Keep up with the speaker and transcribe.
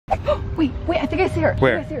wait, I think I see her.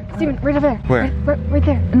 Where? I see her. Steven, right over there. Where? Right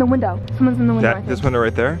there, in the window. Someone's in the window. This window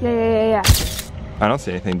right there? Yeah. I don't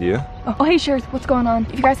see anything, do you? Oh, hey Shares, what's going on?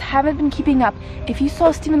 If you guys haven't been keeping up, if you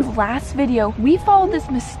saw Steven's last video, we followed this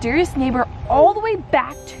mysterious neighbor all the way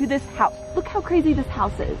back to this house. Look how crazy this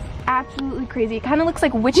house is. Absolutely crazy. It kind of looks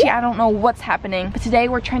like witchy. I don't know what's happening. But today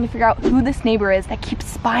we're trying to figure out who this neighbor is that keeps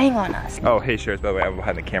spying on us. Oh, hey Shares, by the way, I'm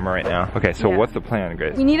behind the camera right now. Okay, so what's the plan,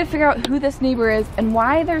 Grace? We need to figure out who this neighbor is and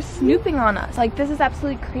why they're snooping on us. Like, this is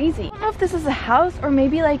absolutely crazy. I don't know if this is a house or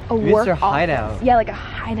maybe like a work office. Hideout. Yeah, like a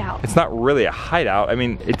hideout. It's not really a hideout. I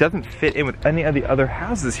mean, it doesn't fit in with any of the other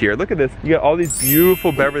houses here. Look at this. You got all these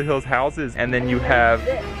beautiful Beverly Hills houses, and then you have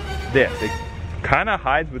this. It kind of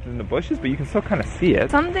hides within the bushes, but you can still kind of see it.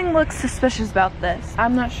 Something looks suspicious about this.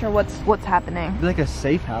 I'm not sure what's happening. Like a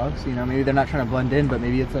safe house, you know, maybe they're not trying to blend in, but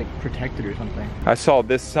maybe it's like protected or something. I saw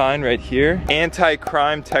this sign right here.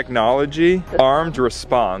 Anti-crime technology, armed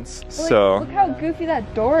response. So look how goofy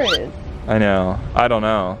that door is. I know. I don't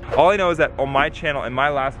know. All I know is that on my channel, in my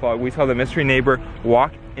last vlog, we saw the mystery neighbor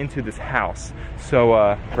walk into this house. So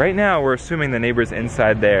right now we're assuming the neighbor's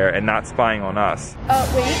inside there and not spying on us.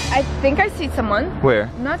 Wait, I think I see someone.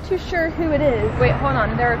 Where? I'm not too sure who it is. Wait, hold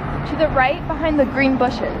on. They're to the right behind the green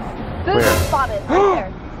bushes. Those are spotted right there.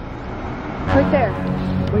 Right there.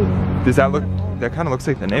 Wait. Does that look, that kind of looks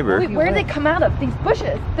like the neighbor. Wait, where did they come out of? These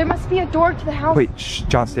bushes. There must be a door to the house. Wait, shh,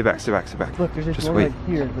 John, stay back, stay back, stay back. Look, there's a door right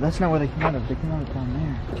here, but that's not where they came out of. They came out of down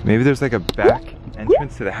there. Maybe there's like a back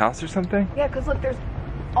entrance to the house or something? Yeah, because look, there's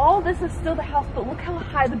all this is still the house, but look how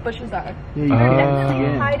high the bushes are. Yeah, They're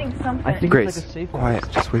definitely hiding something. I think Grace, it's like a safe quiet,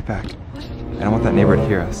 just wait back. I don't want that neighbor to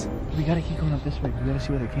hear us. We gotta keep going up this way. We gotta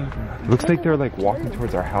see where they came from. It looks like they're like walking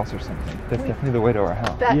towards our house or something. That's definitely the way to our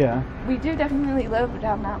house. Yeah. We do definitely live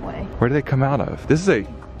down that way. Where do they come out of? This is a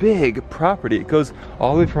big property. It goes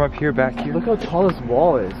all the way from up here back here. Look how tall this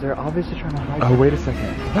wall is. They're obviously trying to hide. Oh, wait a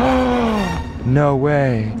second. No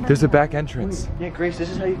way. There's a back entrance. Yeah, Grace, this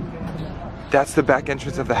is how you... That's the back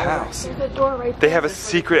entrance of the house. There's a door right there. They have a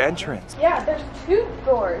secret entrance. Yeah, there's two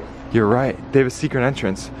doors. You're right. They have a secret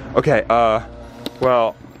entrance. Okay,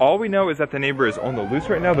 well, all we know is that the neighbor is on the loose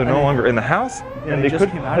right now. They're no longer in the house. Yeah, and they could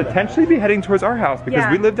potentially be heading towards our house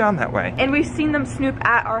because we live down that way. And we've seen them snoop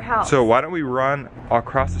at our house. So why don't we run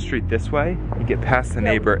across the street this way and get past the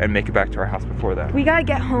neighbor and make it back to our house before that? We gotta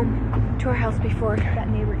get home to our house before that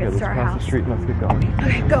neighbor gets to our Let's cross house. the street and let's get going.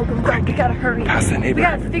 Okay, go. We gotta hurry. Past the neighbor. We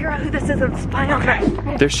gotta figure out who this is and spy on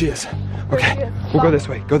her. There she is. Okay, we'll go this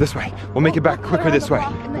way. Go this way. We'll make it back quicker this way.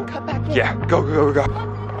 And then cut back in. Yeah, go.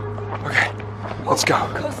 Okay, let's go.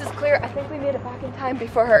 Coast is clear. I think we made it back in time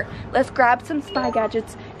before her. Let's grab some spy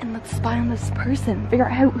gadgets and let's spy on this person. Figure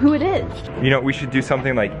out who it is. You know, we should do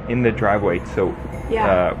something like in the driveway so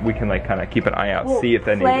we can like kind of keep an eye out, see if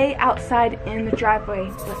that neighbor. Play outside in the driveway.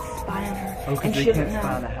 Let's spy on her. Oh, because they can't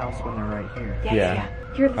spy on the house when they're right here. Yeah.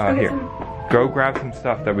 Here, let's go get some. Go grab some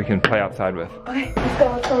stuff that we can play outside with. Okay,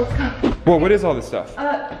 let's go. Well, what is all this stuff?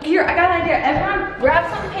 Here, I got an idea. Everyone,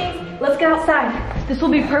 grab some paint. Let's get outside. This will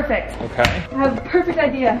be perfect. Okay. I have a perfect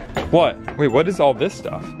idea. What? Wait, what is all this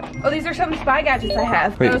stuff? Oh, these are some spy gadgets I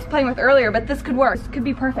have that I was playing with earlier, but this could work. This could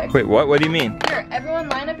be perfect. Wait, what? What do you mean? Here, everyone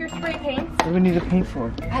line up your spray paints. What do we need to paint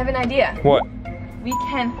for? I have an idea. What? We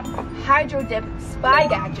can hydro dip spy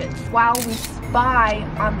gadgets while we spy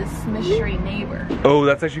on this mystery neighbor. Oh,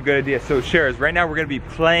 that's actually a good idea. So Shares, right now we're gonna be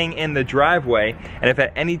playing in the driveway, and if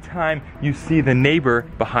at any time you see the neighbor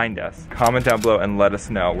behind us, comment down below and let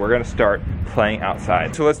us know. We're gonna start playing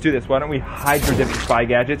outside. So let's do this. Why don't we hydro dip spy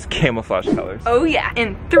gadgets, camouflage colors? Oh yeah,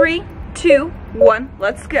 in 3, 2, 1,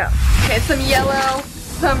 let's go. Okay, some yellow,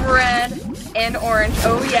 some red, and orange.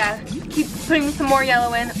 Oh yeah. Keep putting some more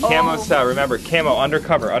yellow in. Camo style, remember, camo,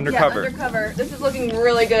 undercover. Yeah, undercover. This is looking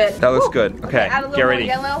really good. That looks good. Okay, add a little get ready.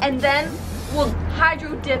 more yellow, and then we'll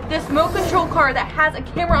hydro dip this remote control car that has a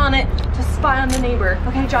camera on it to spy on the neighbor.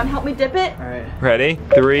 Okay, John, help me dip it. All right. Ready?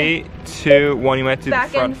 3, 2, 1. You might do the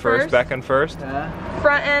front first. Back end first.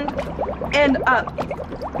 Front end and up.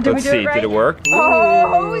 Let's see. Did it work?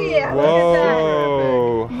 Oh yeah.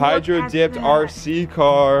 Whoa! Hydro dipped RC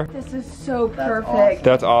car. This is so perfect.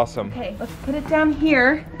 That's awesome. Okay, let's put it down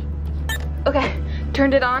here. Okay,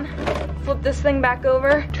 turned it on. Flip this thing back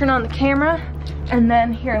over. Turn on the camera. And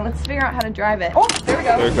then here, let's figure out how to drive it. Oh, there we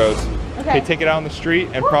go. There it goes. Okay, take it out on the street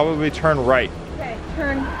and probably turn right. Okay,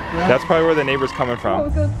 turn. That's probably where the neighbor's coming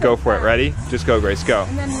from. Go for it. Ready? Just go, Grace. Go.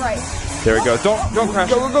 And then right. There we go. Don't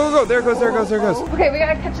crash. Go. There it goes. Okay, we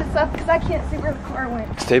gotta catch this up because I can't see where the car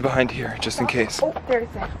went. Stay behind here, just in case. Oh,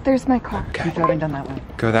 there's my car. Okay. Keep driving down that way.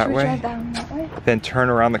 Go that Should we way. drive down that way? Then turn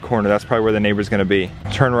around the corner. That's probably where the neighbor's gonna be.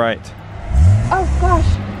 Turn right. Oh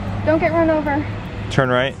gosh, don't get run over. Turn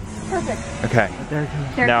right. perfect. Okay. There it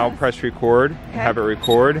There it Now goes. press record, Okay. have it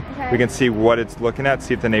record. Okay. We can see what it's looking at,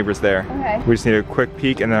 see if the neighbor's there. Okay. We just need a quick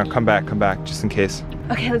peek and then I'll come back, just in case.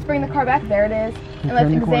 Okay, let's bring the car back. There it is. And let's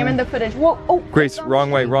Turn the examine corner. the footage. Whoa, oh. Grace,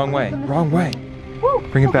 wrong way, wrong way, wrong way. Woo.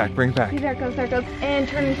 Bring it back, bring it back. See, there it goes, there it goes. And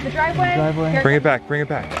turn into the driveway. Driveway. Here Bring it back, bring it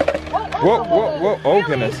back. Whoa, Whoa, whoa, whoa, oh Really?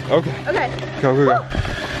 goodness, okay. Okay. Go, go, go. Whoa,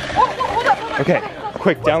 whoa, hold up, hold up. Okay,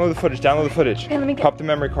 quick, download the footage, download the footage. Okay, let me get- Pop the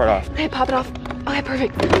memory card off. Okay, pop it off. Okay,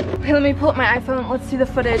 perfect. Okay, let me pull up my iPhone. Let's see the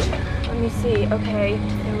footage. Let me see. Okay,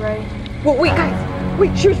 you're right. Whoa, wait, guys.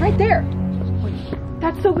 Wait, she was right there. Wait,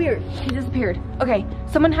 that's so weird. She disappeared. Okay,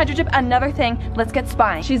 someone hydrodip another thing. Let's get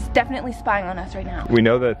spying. She's definitely spying on us right now. We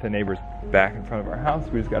know that the neighbor's back in front of our house.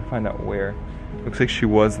 We just gotta find out where. Looks like she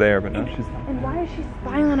was there, but no, she's not. And why is she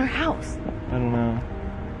spying on our house? I don't know.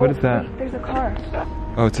 What is that? Wait, there's a car.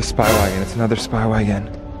 Oh, it's a spy wagon. It's another spy wagon.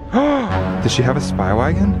 Does she have a spy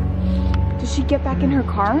wagon? Did she get back in her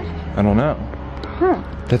car? I don't know. Huh.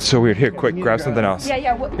 That's so weird. Here, quick, grab something else. Yeah,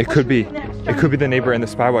 yeah. It could be. It could be the neighbor in the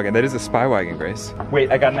spy wagon. That is a spy wagon, Grace.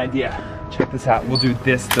 Wait, I got an idea. Check this out. We'll do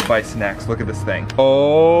this device next. Look at this thing.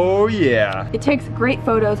 Oh yeah. It takes great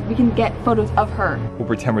photos. We can get photos of her. We'll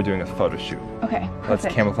pretend we're doing a photo shoot. Okay. Let's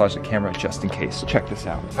perfect. camouflage the camera just in case. Check this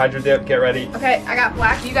out. HYDRODIP, get ready. Okay, I got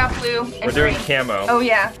black. You got blue. And We're doing green. camo. Oh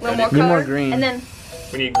yeah, a little more Need color. more green. And then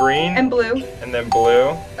We need green and blue. and then blue,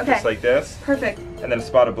 Okay. just like this, Perfect. and then a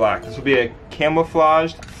spot of black. This will be a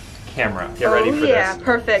camouflaged camera. Get ready for yeah, this.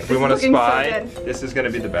 perfect. If we This want is to looking spy, so good. this is going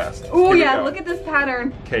to be the best. Oh Here we yeah, go. look at this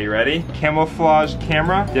pattern. Okay, you ready? Camouflage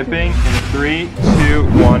camera, dipping in 3, 2,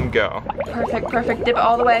 1, go. Perfect, perfect. Dip it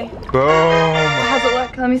all the way. Boom. How's it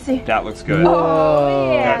look? Let me see. That looks good.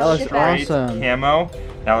 Oh yeah, that looks shit that. Great awesome. camo.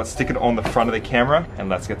 Now let's stick it on the front of the camera and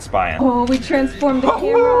let's get spying. Oh, we transformed the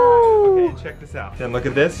camera. Okay, check this out. Then look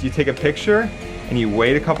at this. You take a picture and you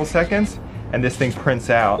wait a couple seconds and this thing prints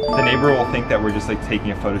out. The neighbor will think that we're just like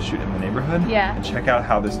taking a photo shoot in the neighborhood. Yeah. And check out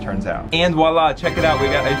how this turns out. And voila, check it out. We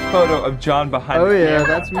got a photo of John behind Oh the yeah, camera.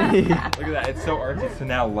 that's me. Look at that, it's so artsy. So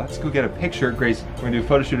now let's go get a picture. Grace, we're gonna do a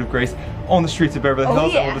photo shoot of Grace on the streets of Beverly Oh,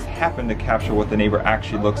 Hills, yeah. and we'll just happen to capture what the neighbor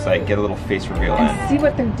actually looks like, get a little face reveal in. And see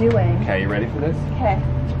what they're doing. Okay, you ready for this? Okay.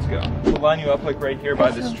 Let's go. We'll line you up like right here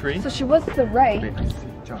by this tree. So she was to the right. Wait, I see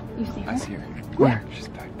John. You see her? I see her. Where? She's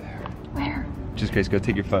back there. Where? Just Grace, go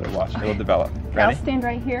take your photo. Watch, it'll develop. I'll Ready? stand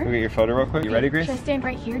right here. Go get your photo real quick. You ready, Grace? Should I stand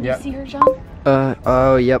right here? Do Yep. you see her, John?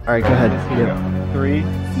 Oh, yep. All right, go ahead. Here we Yep. go. 3,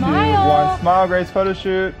 2, Smile. 1. Smile, Grace. Photo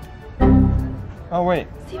shoot. Oh wait,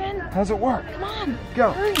 Steven, how does it work? come on.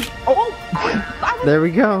 Go. Hurry. Oh. There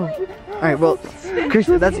we go. All right, well,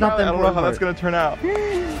 Kristen, that's not the I don't know how important that's part. gonna turn out.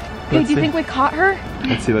 Hey, Let's do you see. think we caught her?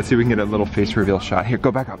 Let's see if we can get a little face reveal shot. Here,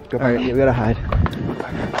 go back up. Go All back right, yeah, we gotta hide. up.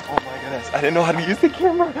 Oh my goodness, I didn't know how to use the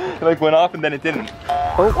camera. It like went off and then it didn't.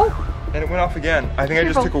 Oh, And it went off again. I think I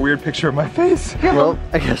just Careful. took a weird picture of my face. well,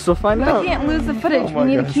 I guess we'll find We out. can't lose the footage. Oh my we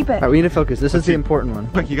need goodness. to keep it. All right, we need to focus. This is the important one.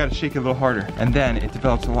 Quick, you gotta shake it a little harder. And then it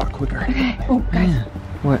develops a lot quicker. Oh, guys.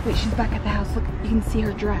 What? Wait, she's back at the house. Look, you can see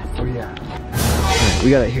her dress. Oh yeah.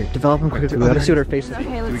 We gotta here. Develop them quickly. We gotta see what her face is. Okay, Do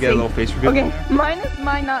let's we see. get a little face reveal? Okay, mine is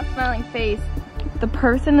my not smiling face. The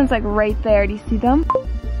person is like right there. Do you see them?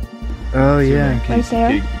 Oh yeah. Can Right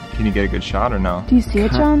there? Can you get a good shot or no? Do you see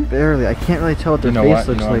it, John? Barely. I can't really tell what their You know face what?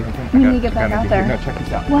 looks You know like. what? We need to I get got back an out idea. there. No, check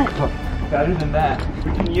this out. What? Look, better than that,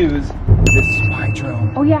 we can use this spy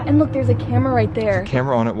drone. Oh yeah, and look, there's a camera right there.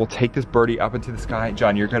 Camera on it. We'll take this birdie up into the sky.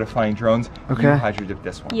 John, you're good at flying drones. Okay. You HYDRODIP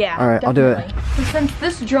this one. Yeah. All right, I'll do it. definitely. So since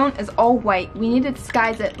this drone is all white, we need to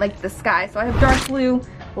disguise it like the sky. So I have dark blue,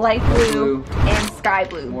 light blue, and sky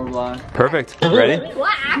blue. black. Perfect. Ready?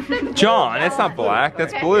 Black. John, it's not black.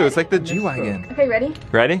 That's blue. It's like the G-Wagon. Okay, ready?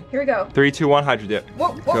 Ready? Here we go. 3, 2, 1, HYDRODIP. Whoa,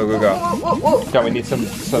 whoa, Go, go, whoa, go. Whoa, whoa, whoa. John, we need some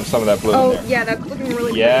of that blue in Oh there. yeah, that's looking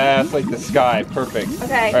really Yeah, it's like the sky. Perfect.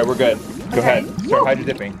 Okay. All right, we're good. Go Okay. ahead. Start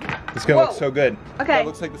HYDRODIpping. It's gonna look Whoa. so good. Okay. That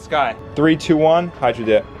looks like the sky. 3, 2, 1,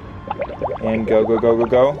 HYDRODIP. And go, go, go, go,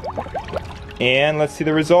 go. And let's see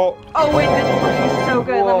the result. Oh wait, this is looking so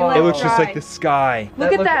good. Let me let It looks just dry. like the sky.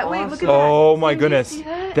 Look That at looks that. Wait, look at that. Oh my See, goodness. do you see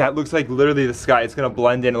that? That looks like literally the sky. It's gonna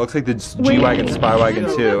blend in. It looks like the G-Wagon Spy Wagon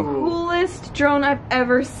This is the too. coolest drone I've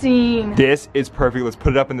ever seen. This is perfect. Let's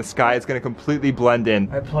put it up in the sky. It's gonna completely blend in.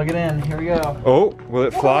 All right, plug it in. Here we go. Oh, will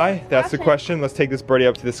it fly? That's the Watch it. question. Let's take this birdie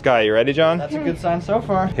up to the sky. You ready, John? That's a good sign so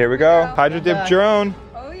far. Here we go. HYDRODIP drone.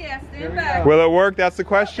 Oh yeah, Here we stand back. go. Will it work? That's the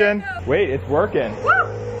question. Okay, go. Wait, it's working.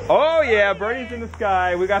 Woo! Oh yeah, birdie's in the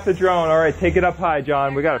sky. We got the drone. All right, take it up high,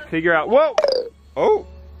 John. We gotta figure out. Whoa! Oh,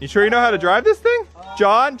 you sure you know how to drive this thing?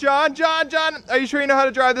 John, are you sure you know how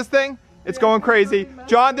to drive this thing? It's going crazy.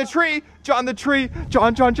 John, the tree. John.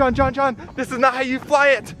 This is not how you fly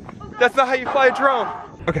it. That's not how you fly a drone.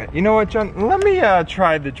 Okay, you know what, John? Let me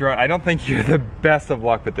try the drone. I don't think you're the best of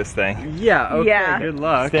luck with this thing. Yeah, okay, Yeah. good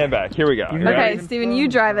luck. Stand back, here we go. You Okay, ready? Steven, you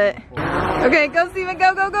drive it. Okay, go, Steven,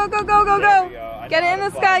 go, go, go, go, go, go, There we go. go. I Get know it in how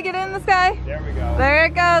the to sky, fly. get it in the sky. There we go. There it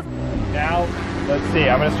goes. Now, let's see.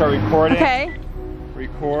 I'm gonna start recording. Okay,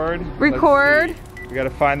 Record. record. Let's see. We gotta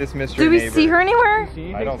find this mystery Do we neighbor. see her anywhere?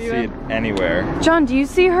 I don't see it anywhere. John, do you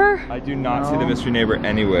see her? I do not see the mystery neighbor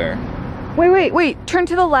anywhere. Wait, wait, wait. Turn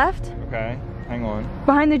to the left. Okay, hang on.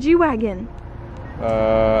 Behind the G-Wagon.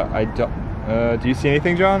 I don't. Do you see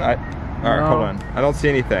anything, John? All right, hold on. I don't see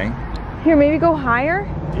anything. Here, maybe go higher.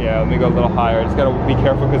 Yeah, let me go a little higher. Just gotta be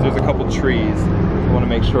careful because there's a couple trees. I want to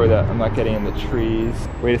make sure that I'm not getting in the trees.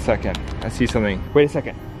 Wait a second. I see something. Wait a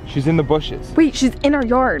second. She's in the bushes. Wait, she's in our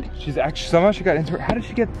yard. She's actually, somehow she got into her. How did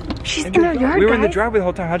she get? She's into in our yard, We were in the guys. driveway the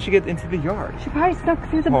whole time. How did she get into the yard? She probably snuck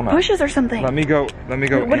through the Hold on. bushes or something. Let me go. Let me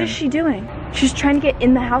go. Wait, what in. is she doing? She's trying to get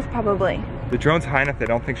in the house probably. The drone's high enough. They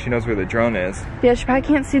don't think she knows where the drone is. Yeah, she probably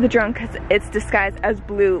can't see the drone because it's disguised as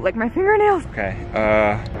blue, like my fingernails. Okay.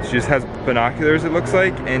 She just has binoculars. It looks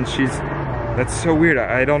like, and she's. That's so weird.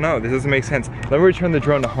 I don't know. This doesn't make sense. Let me return the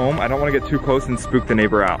drone to home. I don't want to get too close and spook the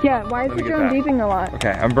neighbor out. Yeah, why is Let the me get drone that. beeping a lot?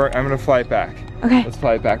 Okay, I'm gonna fly it back. Okay. Let's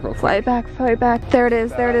fly it back real quick. Fly it back, fly it back. There it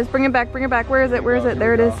is, there it is. Bring it back, bring it back. Where is it, where is it?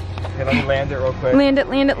 There it is. Okay, let me land it real quick. Land it,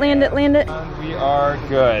 land it, land it, land it. We are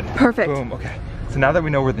good. Perfect. Boom, okay. So now that we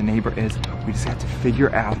know where the neighbor is, we just have to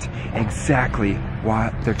figure out exactly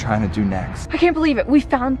what they're trying to do next. I can't believe it. We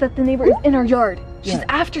found that the neighbor is in our yard. She's Yeah.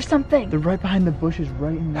 after something. They're right behind the bushes,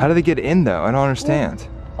 right in How do they get in though? I don't understand.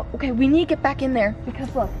 Okay, we need to get back in there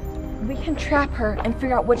because look, we can trap her and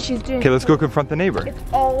figure out what she's doing. Okay, let's go confront the neighbor.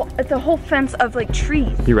 It's a whole fence of like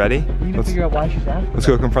trees. You ready? We need to figure out why she's after. Let's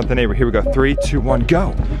go confront the neighbor. Here we go. 3, 2, 1,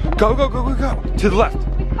 go. Go, go, go, go, go. To the left.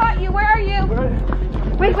 We caught you, where are you?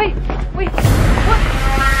 Wait, wait, wait. What?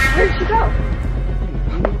 Where'd she go?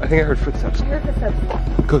 I think I heard footsteps. I heard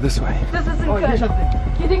footsteps. Go this way. This isn't Oh, here's good.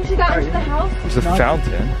 something. You think she got into the house? There's a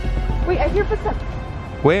fountain. Wait, I hear footsteps.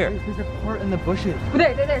 Where? There's a part in the bushes.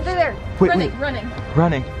 There, there. Wait, running, wait. running.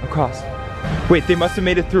 Running across. Wait, they must have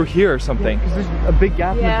made it through here or something. Because there's a big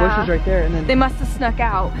gap in the bushes right there, and then. They must have snuck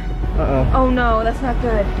out. Uh-oh. Oh no, that's not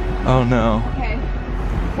good. Oh no. Okay.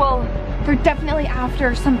 Well, they're definitely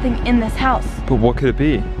after something in this house. But what could it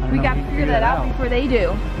be? We gotta figure that out before they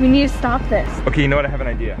do. We need to stop this. Okay, you know what? I have an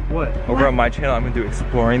idea. What? Over on my channel, I'm gonna do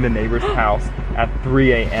exploring the neighbor's house at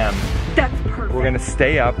 3 a.m. That's perfect. We're gonna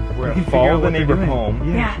stay up. We're gonna can figure follow out the what they're neighbor doing.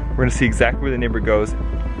 home. Yeah. We're gonna see exactly where the neighbor goes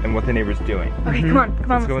and what the neighbor's doing. Okay, come on,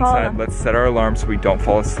 Let's go follow inside. them. Let's set our alarm so we don't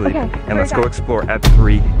fall asleep. Okay, And here let's we go go. explore at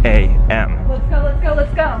 3 a.m. Let's go, let's go,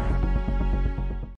 let's go.